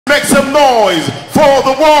Make some noise for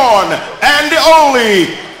the one and the only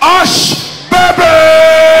Ushbebe!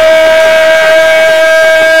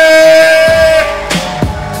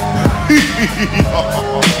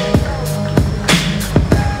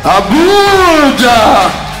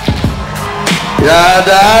 Abuja!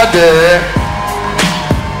 Yadadi!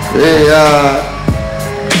 Hey,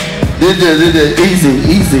 DJ, easy.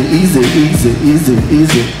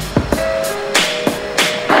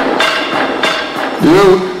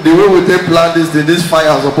 The way we take plan this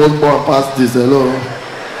fire is supposed to burn past this. Hello.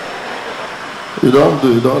 You don't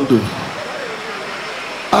do.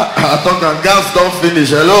 I thought that gas don't finish.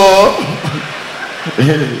 Hello.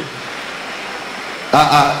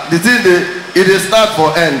 The thing it is start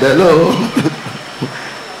for end. Hello.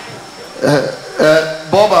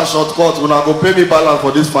 Bob and shortcut when I go pay me balance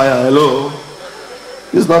for this fire. Hello.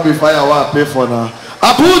 This not be fire what I pay for now.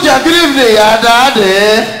 Abuja, good evening,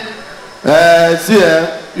 Yadadi. See,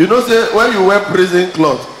 you know, say when you wear prison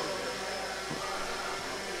clothes,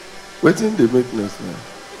 waiting the weakness now.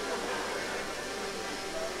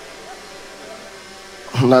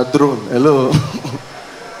 Na drone, hello.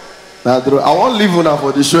 Na drone. I won't leave una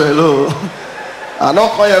for the show, hello. I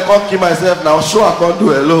not come here, come kill myself now. Show I can't do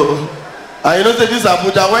hello. And you know, say this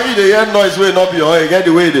Abuja, when you hear noise, will not be your get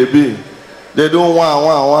the way they be. They don't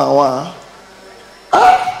want.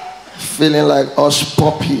 Feeling like Ush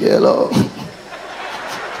Puppy, hello.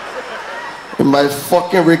 In my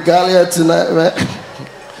fucking regalia tonight, man.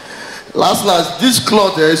 Last, this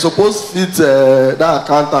cloth is supposed to fit that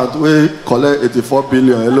accountant we collect 84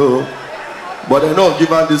 billion, hello. But they don't give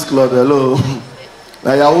her this cloth, hello.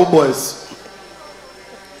 Now Yahoo boys.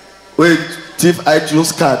 Wait, thief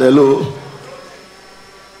iTunes card, hello.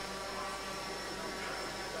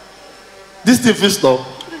 This thing fit stop.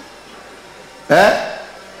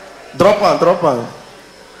 Drop on.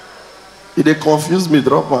 They confuse me,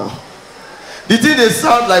 drop on. The thing they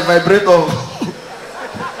sound like vibrator.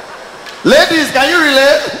 Ladies, can you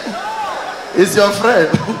relate? It's your friend.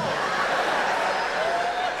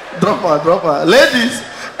 Drop on. Ladies,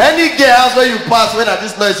 any gay house where you pass when at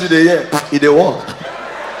this noise you dey hear, they walk.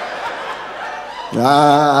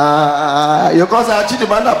 You cause I cheat the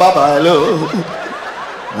man baba, hello.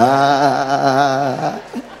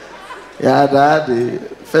 Yadadi,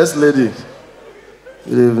 first lady.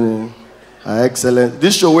 Good evening. Excellent.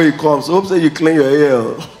 This show where you come, so hope say you clean your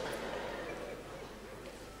ear.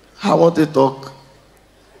 I want to talk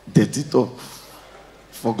dirty talk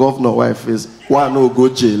for governor wife is one no go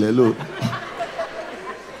jail, hello.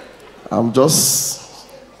 I'm just,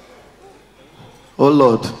 oh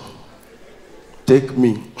Lord, take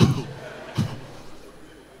me.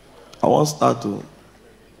 I want to start to.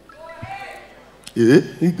 Yeah,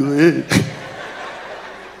 you go ahead.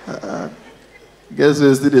 Guess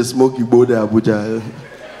we still a smoky bowl there, Abuja.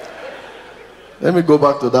 Let me go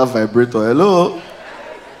back to that vibrator. Hello?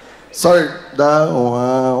 Sorry, that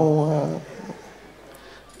one.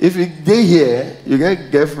 If you get here, you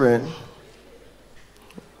get girlfriend.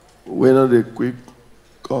 When are they quick?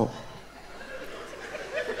 Come.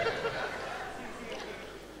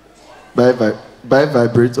 Buy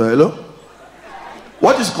vibrator. Hello?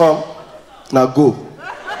 What is come? Now go.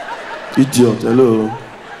 Idiot. Hello.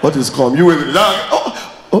 What is come? You will down.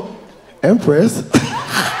 Oh, Empress.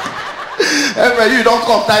 Empress, you don't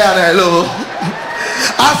come tired. Hello.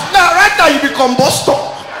 As now, right now, you become Boston.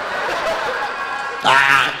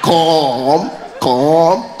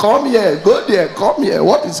 Come here. Go there. Come here.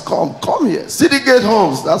 What is come? Come here. City Gate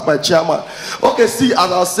Homes. That's my chairman. Okay, see,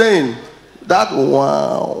 as I was saying, that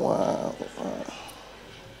one.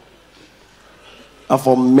 And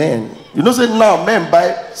for men, you know, say now men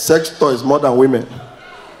buy sex toys more than women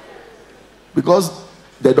because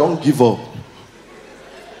they don't give up.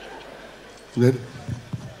 You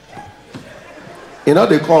know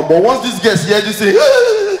they come, but once these guys hear this thing,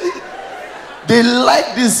 they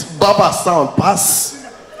like this baba sound pass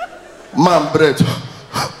man bread.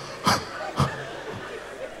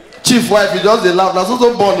 Chief wife, you just they laugh. That's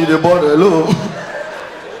also born in the body. Hello,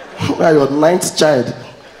 now your 9th child.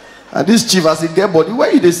 And this chief, as he get body,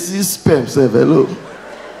 where you they see sperm, say hello.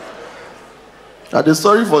 And they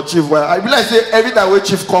sorry for chief. Well, I be like say every time when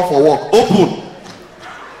chief come for work, open.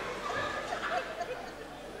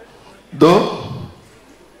 Though,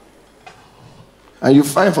 and you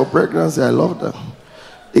fight for pregnancy, I love that.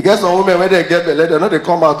 You get some women when they get belly, they know they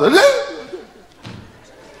come out.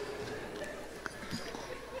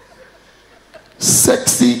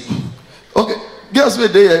 Sexy. Okay, guess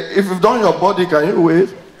what they if you've done your body, can you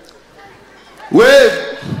wave? Wave.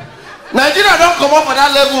 Nigeria don't come up for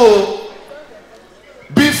that level.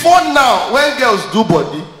 Before now, when girls do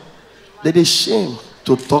body, they shame.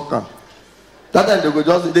 to talk her. That time they go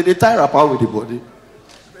just they tie wrapper with the body.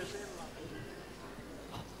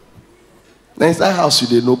 Now inside house you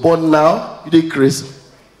dey know, but now you dey crazy.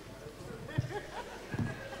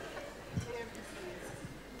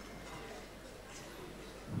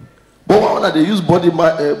 But when they use body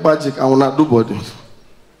magic, I will not do body.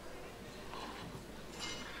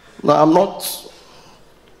 No, I'm not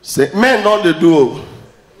saying men don't they do.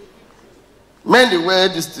 Men they wear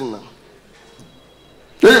this thing now.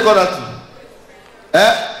 Where you call that thing?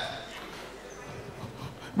 Eh?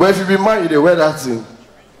 But if you be man, you they wear that thing.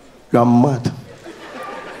 You are mad.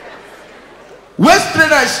 Waist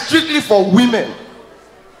trainer is strictly for women.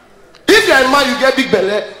 If you are a man, you get big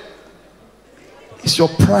belly. It's your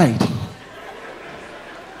pride.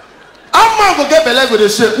 How man go get belly with the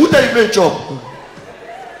shape? Who tell you make job?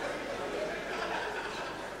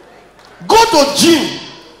 Go to gym.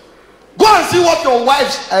 Go and see what your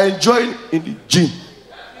wives are enjoying in the gym.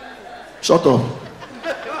 Shut up.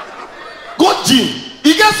 Go gym.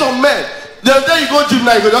 You get some men. They'll tell you go gym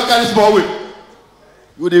now, you go just carry small weight.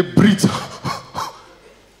 You they breathe.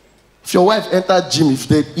 If your wife enter gym,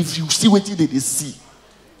 if you see what they see,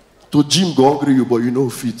 to gym go hungry you, but you know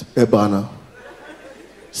fit. Ebana.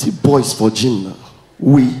 See boys for gym now.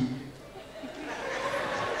 We.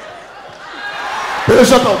 Hey,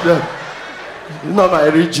 shut up there. You know I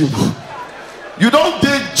read gym. You don't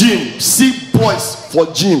date gym. See boys for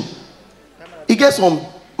gym. It gets on.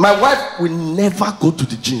 My wife will never go to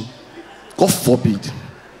the gym. God forbid.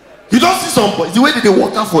 You don't see some boys. The way they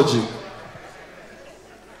work out for gym.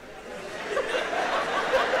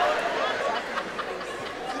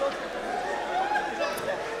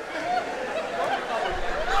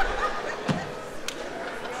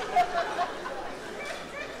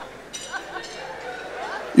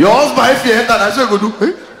 Your husband, if you enter, that's what you go do.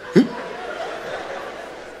 Hey? Hey?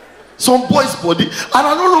 Some boys' body, and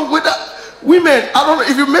I don't know whether women, I don't know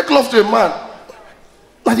if you make love to a man,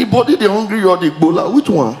 like the body, the hungry or the bola, which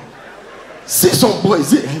one? See some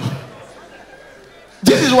boys. Eh?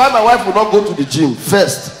 This is why my wife will not go to the gym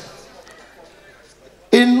first.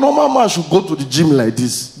 A normal man should go to the gym like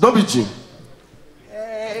this. Don't be gym.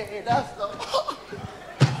 Hey, that's the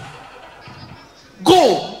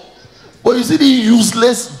go. But you see the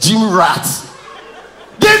useless gym rats.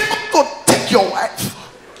 They go take your wife.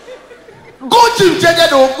 Go gym, check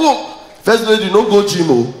it out. Go. First lady, no go gym.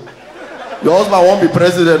 Oh. Your husband won't be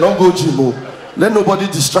president, don't go gym. Oh. Let nobody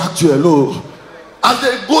distract you. Hello. As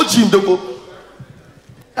they go gym, they go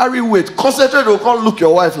carry weight. Concentrate, they can't look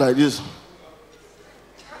your wife like this.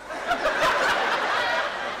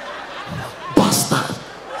 Bastard.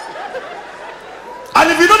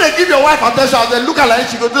 And if you know they give your wife attention, they look at her like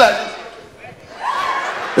she go do like this.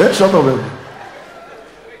 Eh, shut up, baby.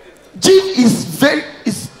 Gym is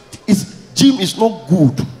gym is not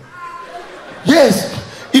good. Yes,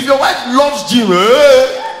 if your wife loves gym, tell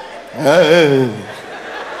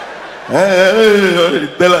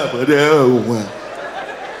her about that.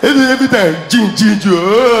 Every time gym.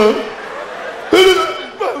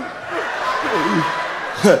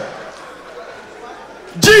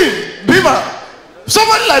 Gym, Bima.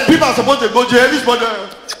 Somebody like Bima is supposed to go to every spot.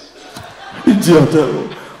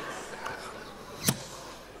 Idiot.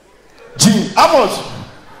 Gym, how much?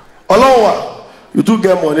 Olowa, you do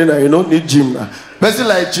get money now, you don't need gym now. Person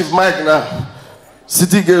like Chief Mike now,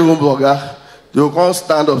 city get home burger, they will come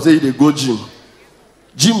stand up, say they go gym.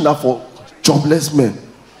 Gym now for jobless men.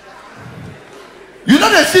 You know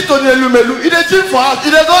they see Tony Elumelu, he dey gym for us,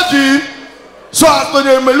 he dey go gym. So as Tony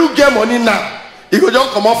Elumelu get money now, he go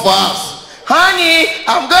just come up for us. Honey,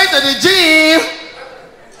 I'm going to the gym.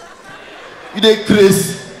 You dey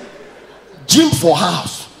crazy. Gym for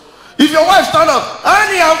house. If your wife stand up,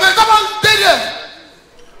 honey, I'm going, come on, stay there.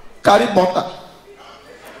 Carry butter.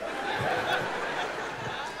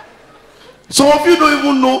 Some of you don't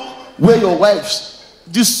even know where your wives,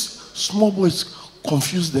 these small boys,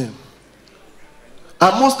 confuse them.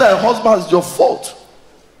 And most times, husband is your fault.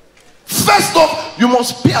 First off, you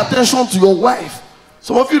must pay attention to your wife.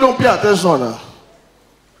 Some of you don't pay attention now.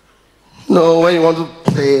 No, when you want to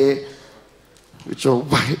play with your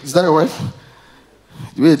wife, is that your wife?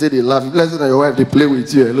 The way you say they laugh, you listen to your wife, they play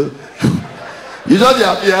with you. Hello? You just be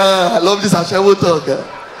happy. I love this Hashem talk.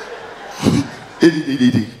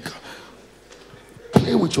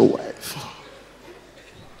 Play with your wife.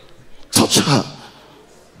 Touch her.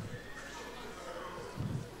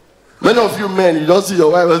 Many of you men, you don't see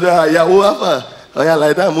your wife and say, yeah, whatever. Oh, yeah,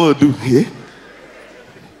 like that, more do. Yeah?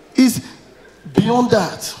 It's beyond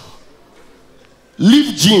that.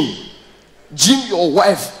 Leave gym. Gym your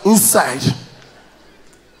wife inside.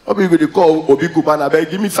 How are you going to call Obi Kubana?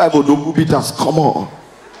 Give me 5 Odogu bitters. Come on.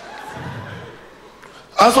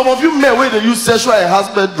 And some of you men, when they use sexual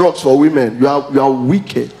enhancement drugs for women, you are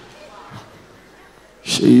wicked.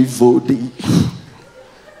 Vodi.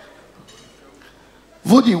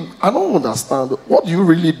 Vodi, I don't understand. What do you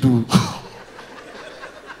really do?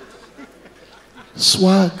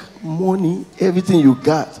 Swag, money, everything you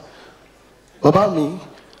got. About me,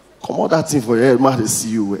 come on that thing for your head, man, to see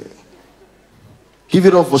you wear. Give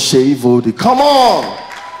it up for Shei Vodi. Come on!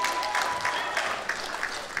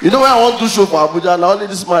 You know when I want to show for Abuja, now only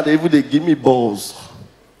this man, they give me balls.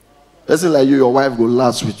 Person like you, your wife will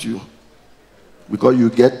last with you. Because you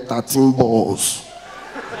get 13 balls.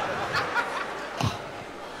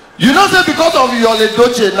 You know, say because of your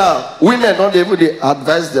ledoche now, women don't even they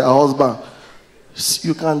advise their husband.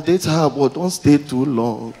 You can date her, but don't stay too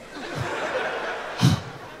long.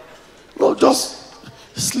 No, just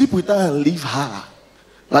sleep with her and leave her.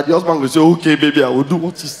 Like the husband will say, okay, baby, I will do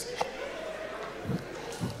what you say.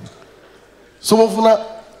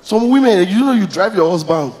 Some women, you know, you drive your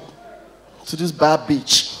husband to this bad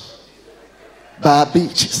beach. Bad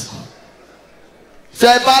beaches. If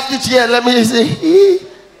you're a bad beach here, let me say,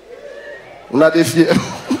 not they fear.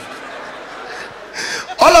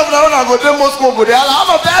 All of them are going to Moscow, go there.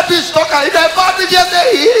 I'm a bad beach talker. If you're a bad beach here,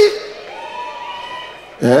 say,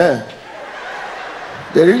 yeah.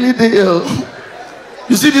 They really do.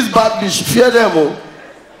 You see this bad bitch, fear them. Oh.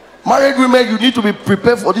 Married women, you need to be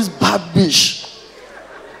prepared for this bad bitch.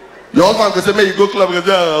 Your husband can say, man, you go club, you can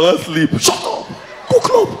say, I want to sleep. Shut up. Go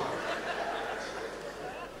club.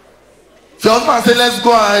 If your husband say, let's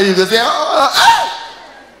go, and you can say,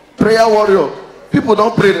 prayer warrior. People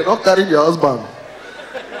don't pray, they don't carry their husband.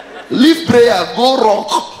 Leave prayer, go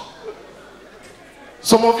rock.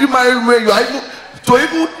 Some of you married women, you are even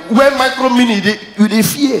wear micro mini, you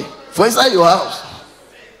fear for inside your house.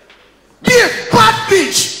 Be a bad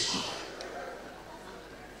bitch.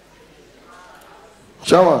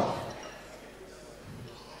 Shower.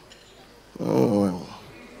 Oh.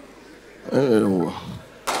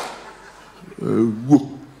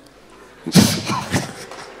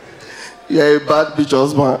 You're a bad bitch,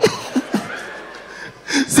 husband.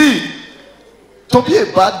 See, to be a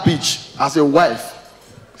bad bitch as a wife,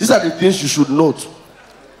 these are the things you should note.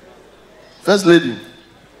 First lady,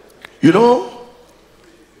 you know,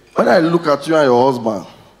 when I look at you and your husband,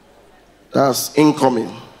 that's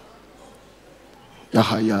incoming.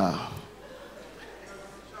 Yeah.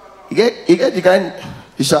 You get the kind,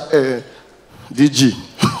 DG.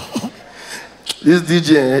 This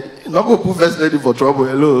DJ, not going to put first lady for trouble.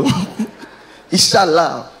 Hello.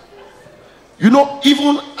 Inshallah. You know,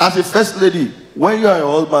 even as a first lady, when you and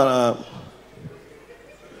your husband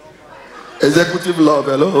executive love,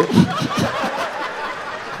 hello.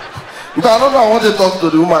 Because I don't know, I want to talk to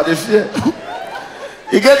the woman, they fear.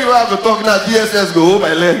 You get the way I have to talk now, DSS go hold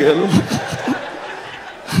my leg, hello.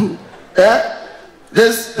 Yeah?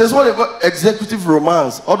 There's what they call executive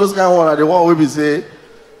romance. All those kind of ones are the one where we say,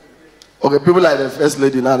 okay, people like the first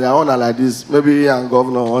lady now, they are on like this. Maybe and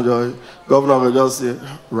governor will just say,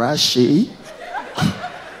 Rashi.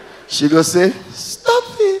 She go say, stop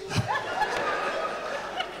it.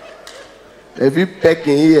 If you peck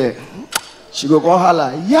in here, she go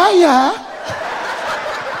holla, yeah.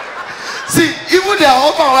 See, even their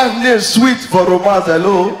husband wife name sweet for romance,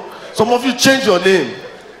 hello. Some of you change your name.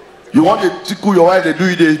 You want to tickle your wife, they do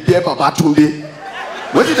it, they dear Papa Tunde.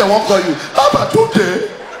 What did they want to call you? Papa Tunde.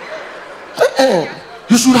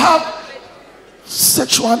 You should have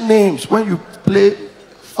sexual names when you play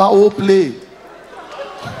foul play.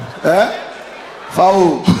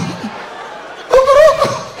 Foul.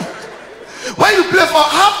 When you play for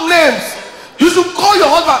half names, you should call your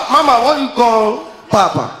husband, Mama, what do you call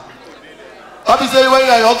Papa? Obviously, when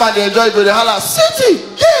you and your husband they enjoy it, they holler, City,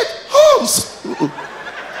 Gate, Homes.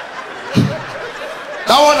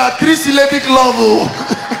 That one a 3-syllabic love.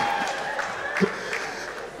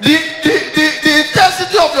 The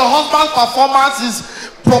intensity of your husband's performance is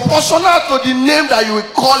proportional to the name that you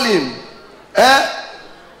will call him.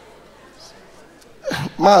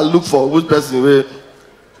 Man, look for which person will.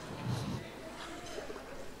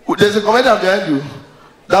 There's a comedian behind you.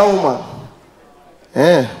 That woman.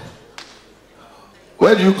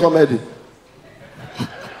 Where do you comedy?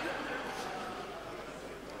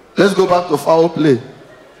 Let's go back to foul play.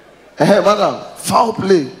 Madam, foul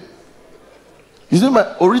play. You see,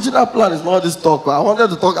 my original plan is not this talk, but I wanted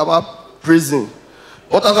to talk about prison.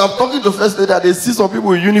 But as I'm talking to first lady, they see some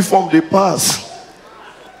people in uniform, they pass.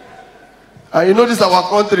 And you know this is our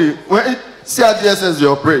country. When CRDSS they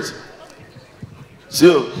operate.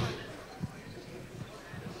 So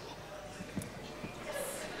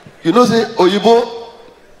You know, say Oyibo,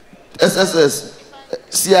 SSS,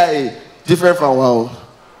 CIA, different from wow.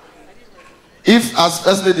 If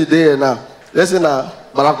as lady there now, let's say now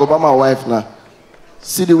Barack Obama wife now,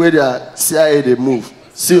 see the way their CIA they move.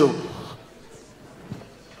 See you.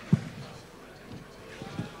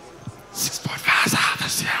 6.5.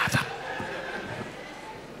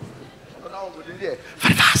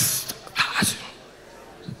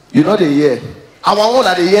 You know they hear. Our own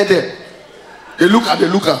that they hear them. They look at the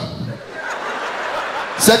looker.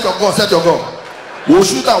 Set your gun, set your gun. We'll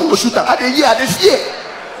shoot her, we'll shoot her. At the year, they fear.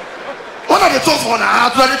 What are they talking for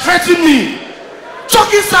now? They threaten me.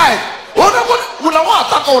 Chuck inside. When I want to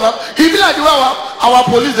attack on them, if like the way our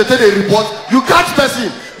police they take a report, you catch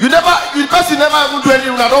person. You person never even do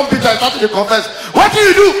anything. I don't beat her, start to confess. What do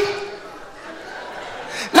you do?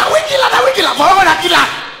 Now we kill her, forever I kill her.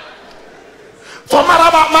 For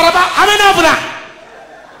Maraba, how many of them?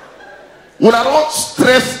 When I don't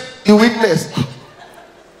stress the weakness,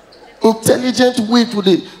 intelligent way to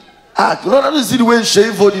the act. You know that is the way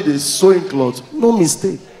shave body they sewing clothes. No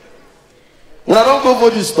mistake. When I don't go for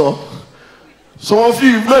this store, some of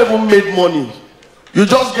you've not even made money. You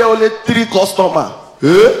just get only 3 customers.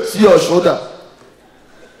 See your shoulder.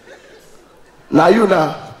 Now you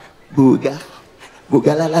now, Buga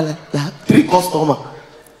la la la, 3 customers.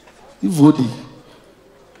 You body,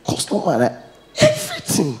 customer, like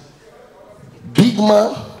everything. Big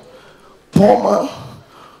man, poor man,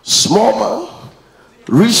 small man,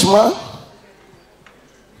 rich man.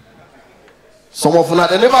 Some of them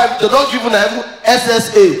they don't give them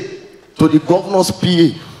SSA to the governor's PA.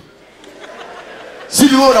 See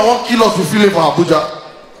the one that want kill us to feel it for Abuja.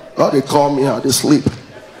 Now they call me out, they sleep.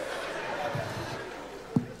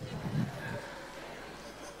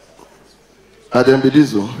 I didn't be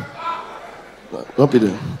this one. Don't be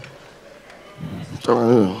there.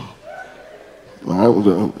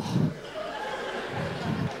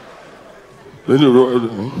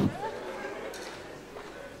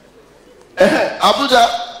 Abuja,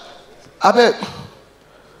 I bet.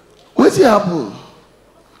 What's happen?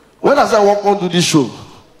 When I say I walk on to this show,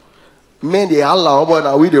 men they allow about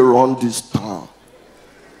that we they run this town.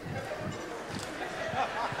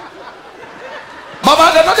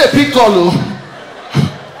 Baba, they're not a big call.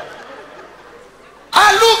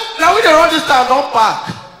 I look now we they run this town, don't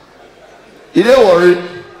park. You don't worry.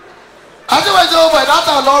 I say when it's over, that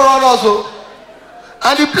town don't run also.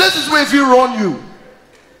 And the places where if you run you.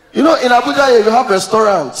 You know, in Abuja, you have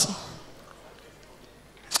restaurants.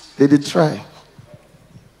 They try.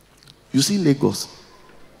 You see Lagos.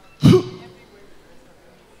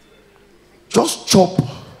 Just chop.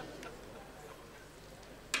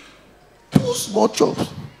 2 small chops.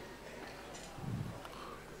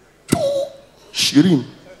 2 shirin.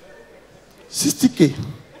 60K.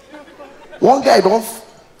 One guy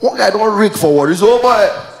don't rake forward. He's over.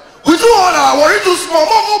 We do all that. Worry too small.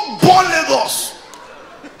 Go born Lagos.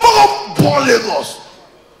 Born Lagos.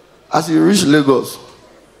 As you reach Lagos,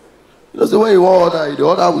 you know the way you want order, you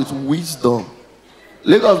order with wisdom.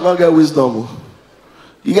 Lagos not get wisdom.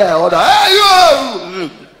 You get order. Hey, you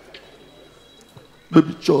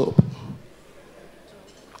baby chop.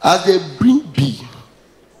 As they bring B.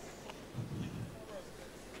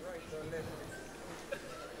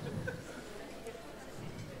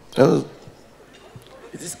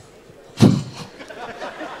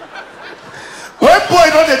 When boy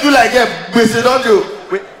don't they do like that, but they don't do.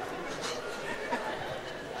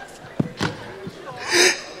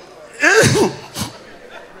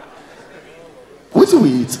 What do we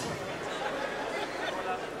eat?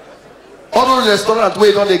 All those restaurants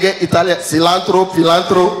where don't they get Italian cilantro,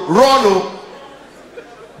 Rono,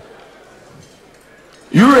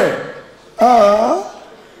 Ure.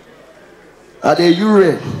 Are they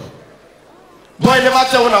Ure? Boy never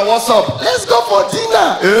tell when I what's up. Let's go for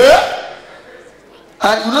dinner.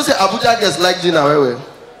 And you know say Abuja gets like dinner very well.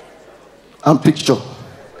 And picture.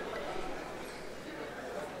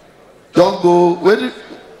 Don't go where the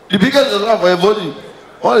biggest restaurant for everybody.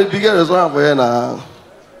 All the biggest restaurant for here now.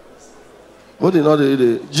 What they know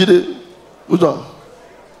the Jide? Which one?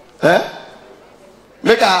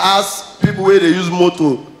 Make I ask people where they use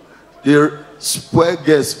motor. They spoil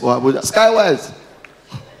guests for Abuja. Skywise.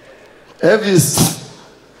 Elvis.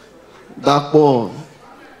 That one.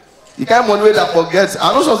 The kind of money where that forgets.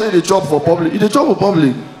 I don't say they chop for public. They chop for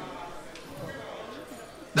public.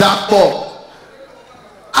 That one.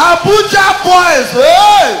 Abuja boys,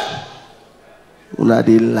 hey! Una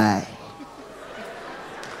they lie.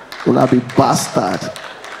 Una be bastard.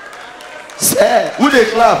 Say, who they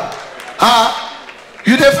clap?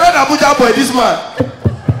 You the friend Abuja boy, this man.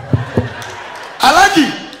 Alagi,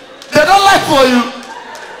 they don't like for you.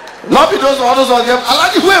 What be those ones again?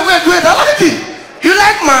 Alhaji, wait, Alhaji. You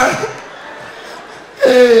like man?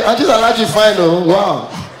 Hey, I just Alhaji fine though. Wow.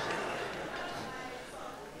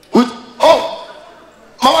 Oh,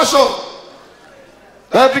 Mama show.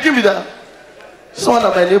 Begin with that. Someone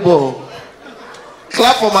of my neighbor.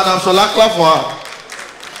 Clap for Madam Shola, clap for her.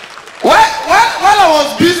 While I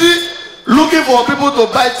was busy looking for people to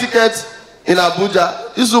buy tickets in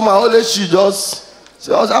Abuja, this woman only she just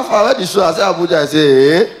say, how far away the show? I say Abuja. I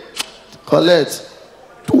say, hey, collect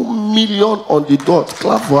 2 million on the dot.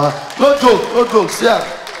 Clap for her. No joke. See her.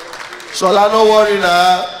 Shola, no worry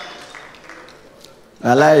now.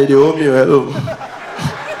 I lie, they owe me hello.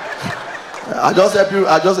 I just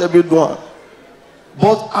help you do one.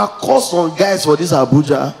 But I call some guys for this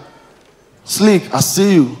Abuja. Slick, I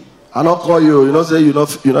see you. I not call you. You know say you know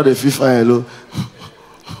the FIFA hello.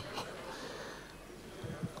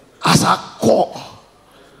 As I call.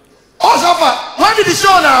 Oh, Safa, when did the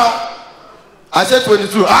show now? I said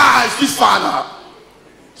 22. Ah, it's still far now.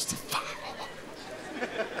 Still far.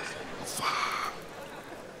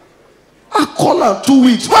 I call her 2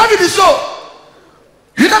 weeks. When did the show?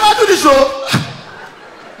 You never do the show?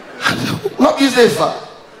 Not easy, far.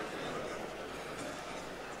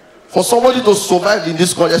 For somebody to survive in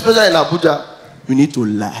this country, especially in Abuja, you need to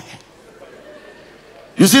lie.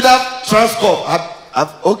 You see that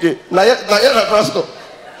Transcorp? Okay, now here's the Transcorp.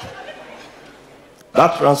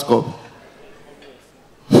 That Transcorp.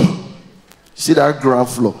 See that ground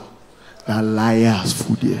floor? That liar's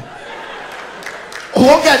food here.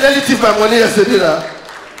 One guy nearly took my money yesterday.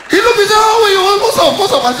 He looked and said, oh,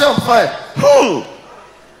 what's up? I said, I'm fine.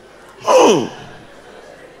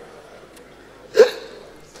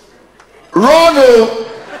 Run,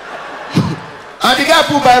 and the guy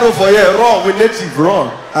put biro for here. Run with native, run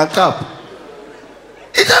and cap.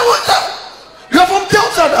 He said, what's up? You're from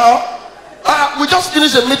Delta now. We just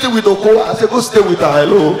finished a meeting with Okowa. I said, go stay with her.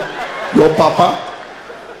 Hello, your papa.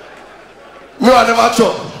 Me, I never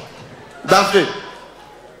chop. That's it.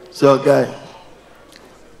 So, guy,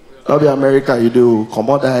 that'll be America. You do come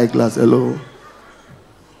out that eyeglass. Hello,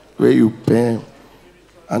 where you pen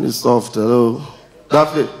and it's soft. Hello,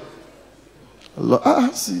 that's it. Hello.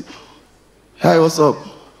 See. Hey, what's up?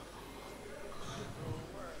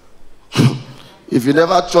 If you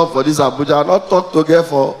never chop for this Abuja, I'll not talk to get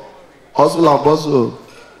for hustle and bustle.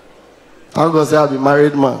 I'm going to say I'll be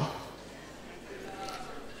married man.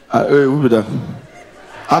 Hey, who be that?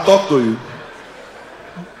 I talk to you.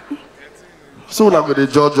 So we're not going to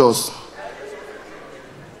judge us.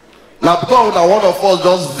 Now because one of us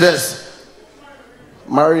just vex,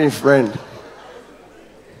 marrying friend.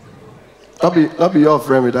 Not be your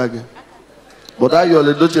friend with that girl. But that your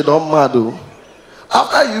ledoche don't mad though.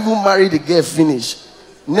 After you even marry the girl finish,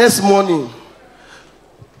 next morning,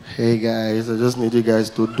 hey guys, I just need you guys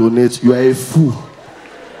to donate. You are a fool.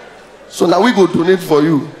 So now we go donate for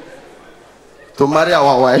you to marry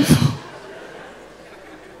our wife.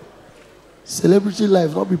 Celebrity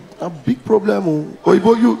life not be a big problem.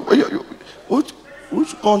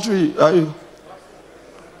 Which country are you?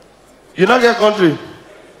 You not get country.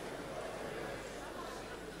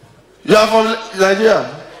 You are from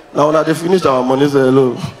Nigeria. Now they finished our money, say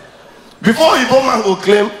hello. Before Igbo man go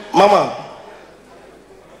claim, Mama,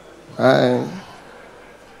 I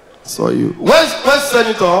saw you. Where's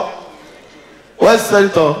Senator? Where's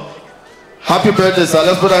Senator? Happy birthday, sir.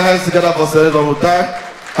 Let's put our hands together for Senator Mutai.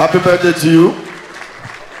 Happy birthday to you.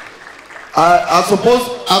 I suppose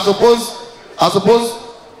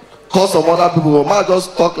call some other people. Might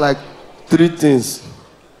just talk like 3 things.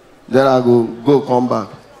 Then I go come back.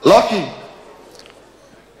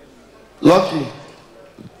 Lucky,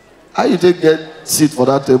 how you take get seat for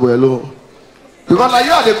that table alone? Because now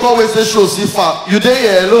you are the call where say show see far. You dey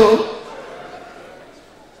here alone.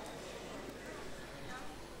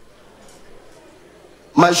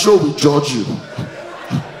 My show will judge you.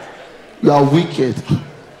 You are wicked.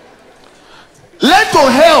 Let go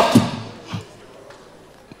help.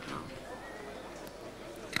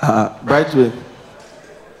 Bright way.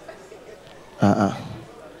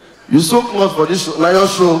 You so close for this show. Now your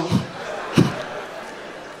show.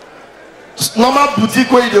 Normal boutique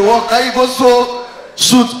where you walk. Now you go so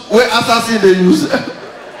shoot where assassin they use.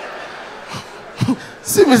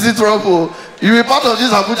 See me see trouble. You be part of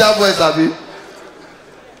this Abuja boys, Abi.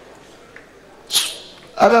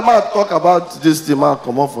 I remember talk about this thing. I'll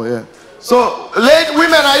come up for here. So, late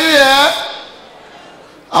women, are you here?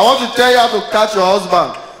 I want to tell you how to catch your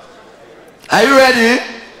husband. Are you ready?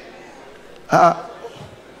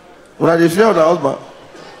 When I fear the husband.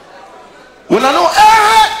 When I know,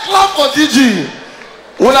 clap for DG.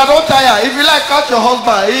 When I don't tire, if you like catch your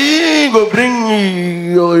husband, he go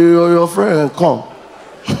bring your friend come.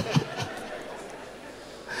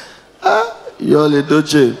 You're a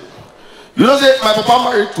doche. You know, say my papa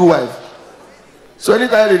married 2 wives. So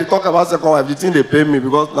anytime they talk about second wife, the thing they pay me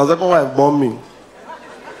because the second wife born me.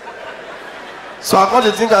 So I come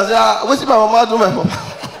to think and say, what's my mama do, my papa?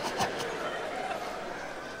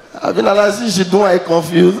 I've been analyzing, she do I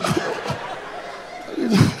confused.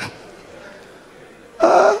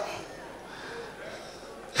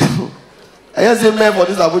 I just say men for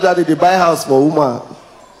this Abuja, they buy house for woman.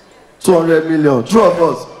 200 million. True of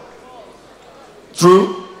us?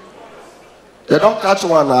 True? They don't catch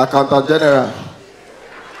one, accountant general.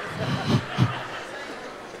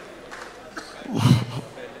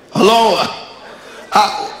 Hello?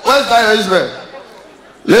 Where's Dayo Israel?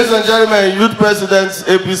 Ladies and gentlemen, youth president,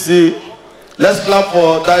 APC. Let's clap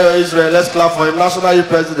for Dayo Israel. Let's clap for him, national youth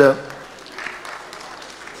president.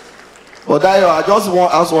 But Dayo, I just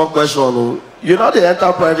want to ask one question. You know they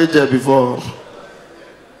enter private jet before.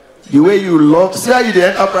 The way you love, see how you they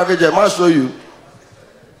enter private jet, I'll show you.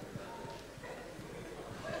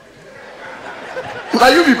 Now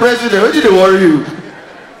you be president, why did they worry you?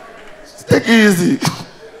 Take it easy.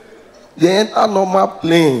 They enter normal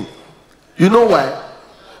plane. You know why?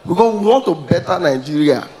 Because we want to better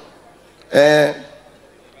Nigeria. And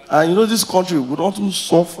you know this country, we don't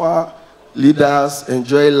suffer. Leaders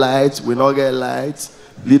enjoy lights, we not get lights.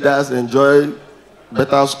 Leaders enjoy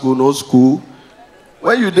better school, no school.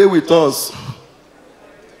 When you deal with us,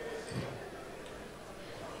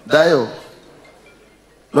 Dayo,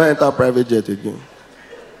 don't enter private jet again.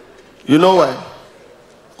 You know why?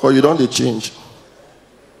 Because you don't change.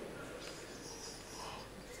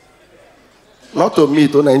 Not to me,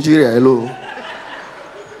 to Nigeria alone.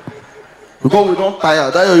 Because we don't tire.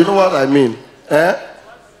 Dayo, you know what I mean? Eh?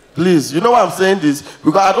 Please, you know why I'm saying this?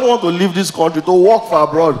 Because I don't want to leave this country to work for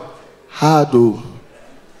abroad. Hard though.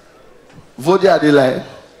 Vote there, they like.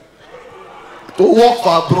 To work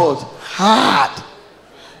for abroad. Hard.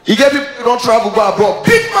 You get people who don't travel, go abroad.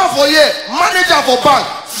 Big man for here, manager for bank.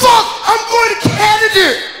 Fuck, I'm going to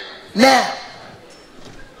Canada. Now.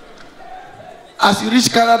 As you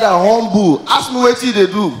reach Canada, humble. Ask me what they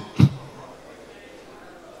do.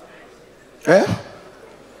 Eh?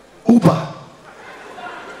 Uber.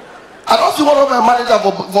 I don't see one of my manager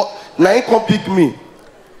for now he come pick me.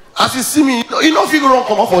 As he see me, he don't figure out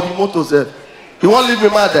come out for the motor sir. He won't leave me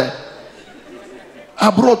mad there. I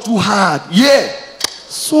brought too hard. Yeah.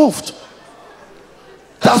 Soft.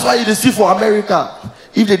 That's why you see for America.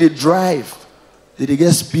 If they drive, they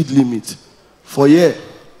get speed limit. For yeah.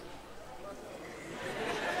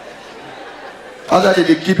 After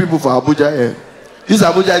they keep people for Abuja here. This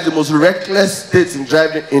Abuja is the most reckless state in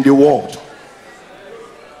driving in the world.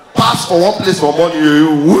 Pass for one place for money,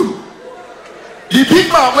 the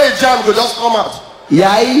big man where jam will just come out.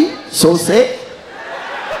 Yai, so say.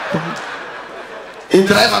 In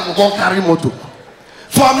driver will come carry motor.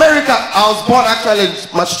 For America, I was born actually in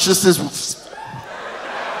Massachusetts.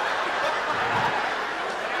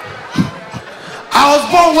 I was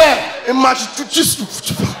born where? In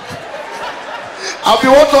Massachusetts. I'll be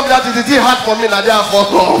one talk that it is hard for me now.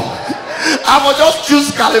 I will just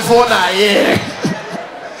choose California. Yeah.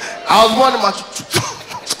 I was born in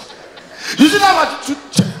Massachusetts. You see that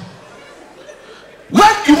Massachusetts?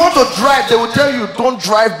 When you want to drive, they will tell you don't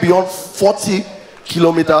drive beyond 40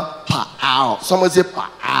 kilometers per hour. Someone say per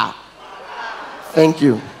hour. Thank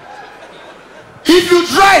you. If you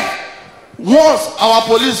drive once, our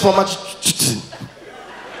police from Massachusetts,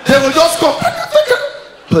 they will just come.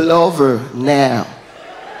 Pull over now.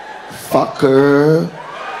 Fucker.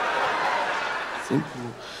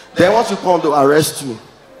 Simple. Then once you come, to arrest you.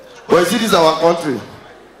 But you see, this is our country.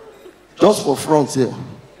 Just for front here.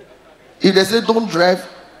 If they say don't drive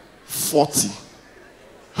 40,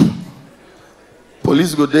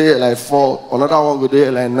 police go there like 4, another one go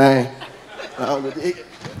there like 9, another one go there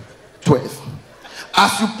 12.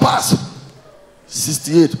 As you pass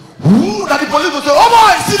 68, whoo, that the police will say, oh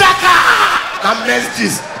boy, see that car! That mess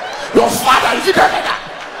this. Your father, you see that?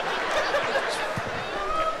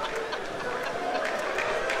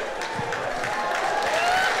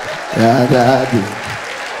 Yadadi.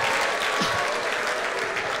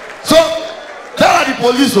 So, that are the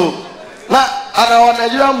police. Oh. Now, at our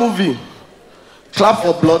Nigerian movie, clap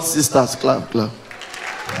for blood sisters, clap, clap.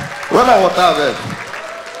 When I water there.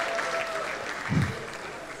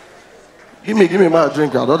 Give me my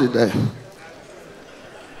drink, I don't die.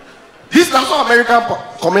 This is how American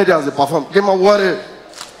comedians they perform. Give me water.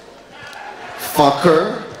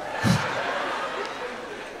 Fucker.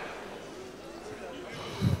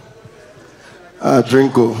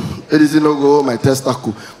 Drink. It is no go. My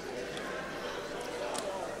testacle.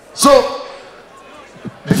 So,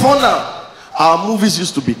 before now, our movies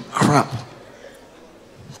used to be crap.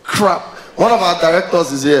 Crap. One of our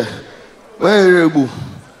directors is here. Where are you?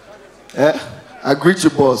 I greet you,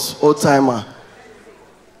 boss. Old timer.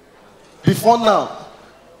 Before now,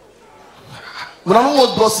 when I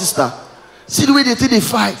was boss sister, see the way they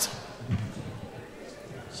fight.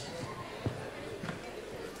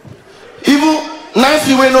 Even knife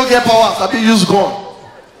you will not get power, I be use gun.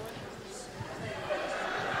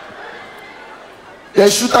 They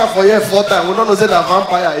shoot her for you 4 times. We don't know say that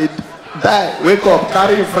vampire it die, wake up,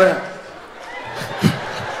 carry a friend.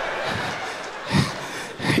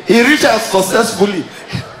 He reached out successfully.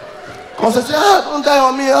 Because I say, don't die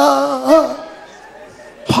on me.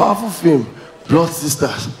 Powerful film, Blood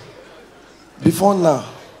Sisters. Before now,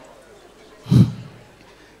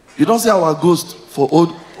 you don't see our ghost for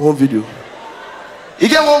old home video. You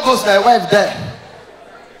get one ghost that wife die.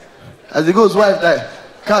 As the ghost wife die,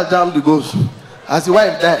 can't jam the ghost. As the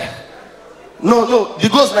wife die. No, the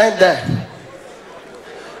ghost might die.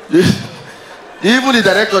 Even the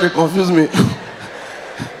director, they confuse me.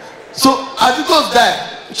 So, as the ghost die,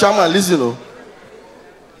 Shaman, listen,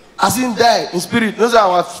 as in die in spirit, those are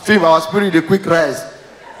our film, our spirit, the quick rise.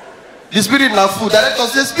 The spirit now food. Director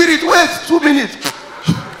says, spirit, wait 2 minutes.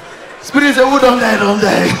 Spirit says, who don't die, don't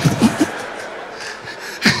die.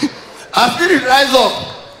 Our spirit rise up.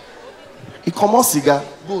 He come on cigar,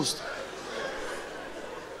 ghost.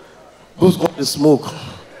 Ghost got the smoke.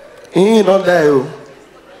 He don't die.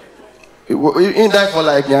 He ain't die for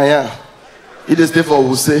like yeah. He just stay for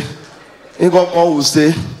Wuse. He got call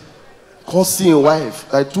Wuse. Can't see his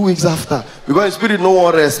wife like 2 weeks after. Because his spirit no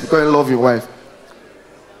one rest because he love his wife.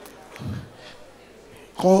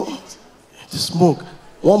 Can't smoke.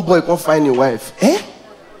 One boy can't find his wife.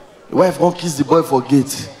 The wife can't kiss the boy for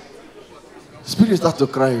gate. Spirit start to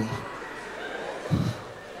cry.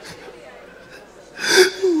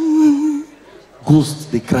 Ghosts,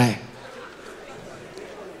 they cry.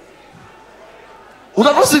 Would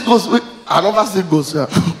I not see ghosts? I never see ghosts. Yeah.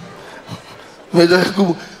 But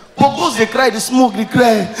ghosts, they cry, they smoke, they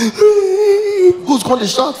cry. Ghosts come, they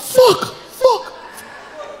shout, fuck.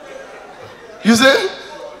 You say?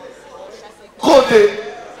 Code.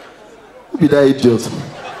 Who be that idiot?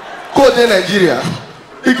 Code Nigeria.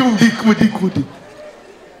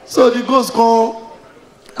 So the ghosts come,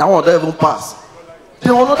 that one don't even pass.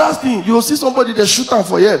 Then another thing, you will see somebody they shoot them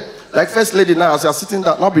for you. Like first lady now, as you're sitting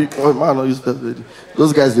down, not be man, not use first lady.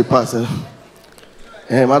 Those guys they pass.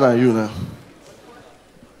 Madam, you now.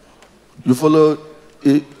 You follow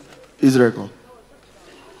Israel.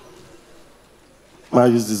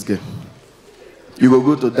 Man, use this guy. You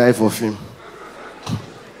go to die for him.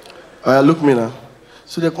 Look me now.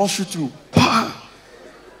 So they can't shoot you. Pa!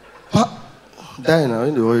 Die now,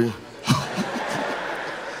 in the way.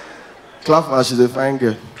 Clap her, she's a fine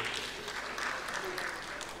girl.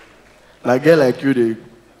 Like a girl like you, they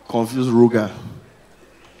confuse Ruga.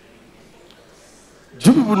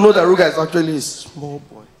 Do people know that Ruga is actually a small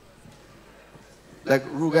boy? Like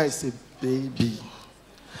Ruga is a baby.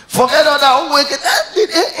 Forget all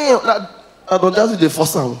that. I don't just the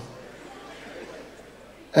first sound.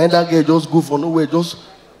 And that girl just go for nowhere, just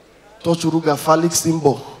touch Ruga phallic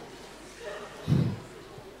symbol.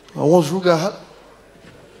 And once Ruga had.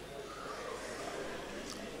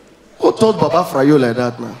 Who told Baba Frayo like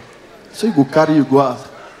that now? So you go carry, you go out.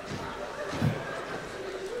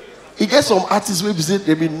 He gets some artists where say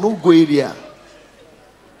they be no go area.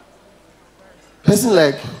 Person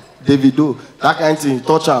like Davido, that kind of thing,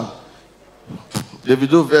 touch him.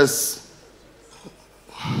 Davido verse.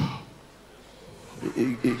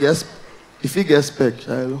 He gets, if he gets spec,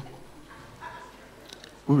 I know.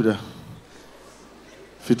 Who be there?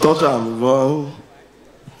 If you touch him,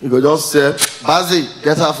 you go just say, Bazzi,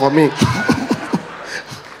 get her for me.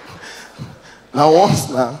 Now once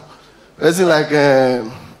now, person like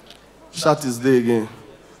shut his day again.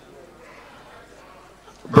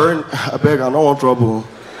 Burn, I beg, I don't want trouble.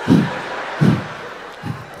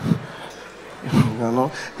 You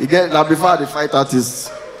know, you get now before the fight artists.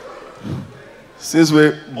 Since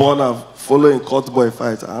we born up following court boy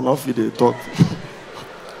fight, I don't feel they talk.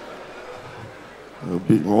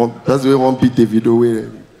 That's the way one beat the video way.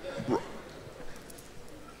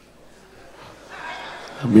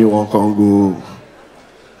 Me one can go.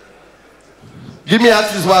 Give me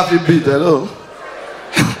artist what you beat, hello.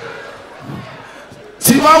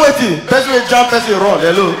 See my waiting. Person will jump, person run,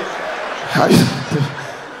 hello.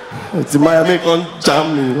 It's Miami can't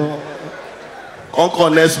jam me, you know. Can't call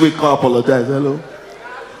next week, can't apologize, hello.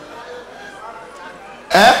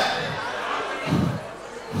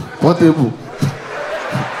 comfortable.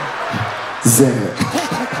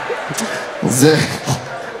 Zeh.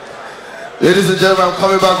 Ladies and gentlemen, I'm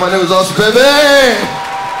coming back. My name is Ushbebe.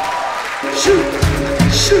 Shoot.